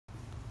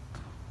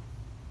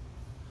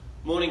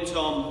Morning,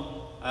 Tom.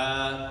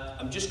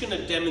 I'm just going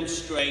to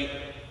demonstrate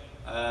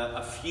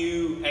a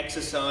few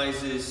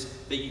exercises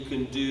that you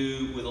can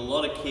do with a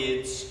lot of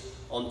kids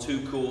on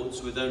 2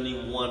 courts with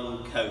only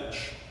 1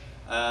 coach.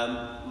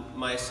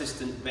 My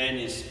assistant Ben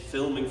is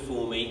filming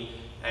for me,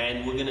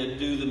 and we're going to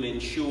do them in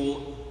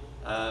short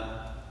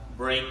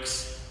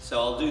breaks. So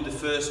I'll do the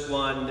first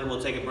one, then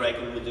we'll take a break,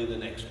 and we'll do the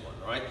next one.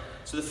 All right?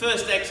 So the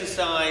first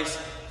exercise,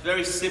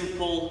 very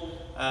simple.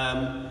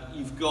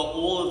 You've got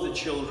all of the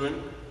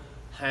children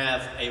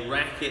have a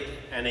racket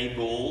and a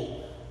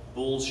ball.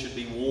 Balls should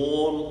be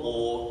warm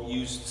or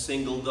use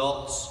single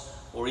dots,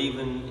 or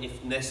even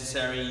if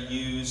necessary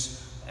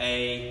use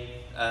a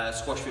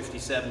Squash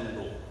 57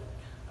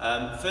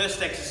 ball.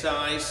 First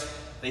exercise,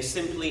 they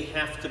simply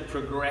have to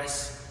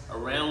progress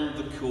around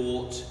the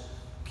court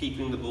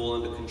keeping the ball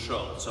under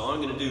control. So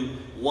I'm going to do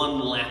 1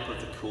 lap of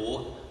the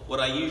court. What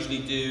I usually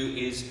do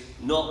is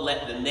not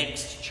let the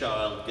next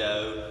child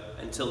go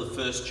until the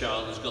first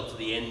child has got to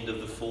the end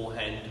of the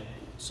forehand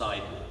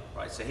sidewall.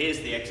 Right, so here's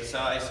the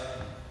exercise.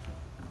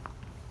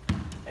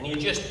 And you're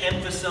just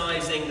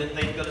emphasizing that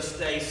they've got to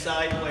stay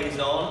sideways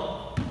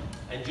on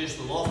and just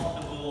loft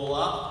the ball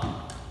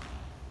up.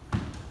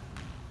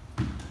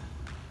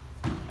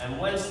 And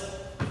once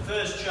the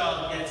first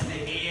child gets to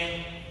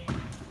here,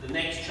 the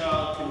next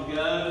child can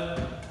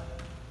go.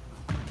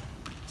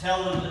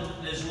 Tell them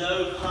that there's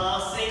no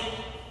passing,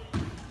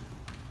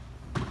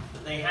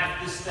 that they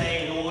have to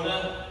stay in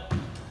order.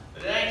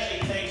 But it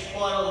actually takes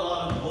quite a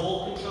lot of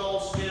ball control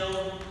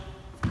skill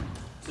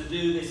to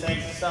do this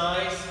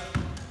exercise.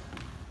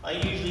 I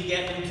usually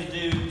get them to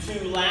do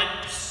 2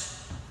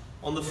 laps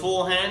on the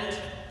forehand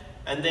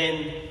and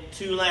then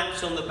 2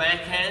 laps on the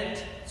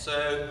backhand.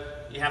 So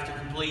you have to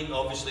complete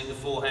obviously the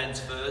forehands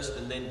first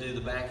and then do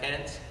the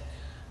backhands.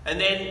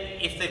 And then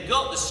if they've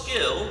got the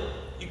skill,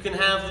 you can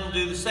have them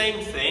do the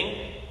same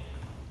thing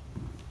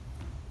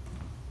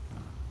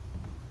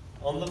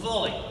on the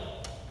volley.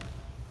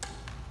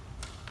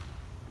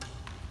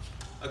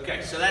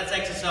 Okay, so that's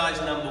exercise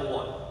number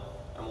 1,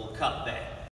 and we'll cut there.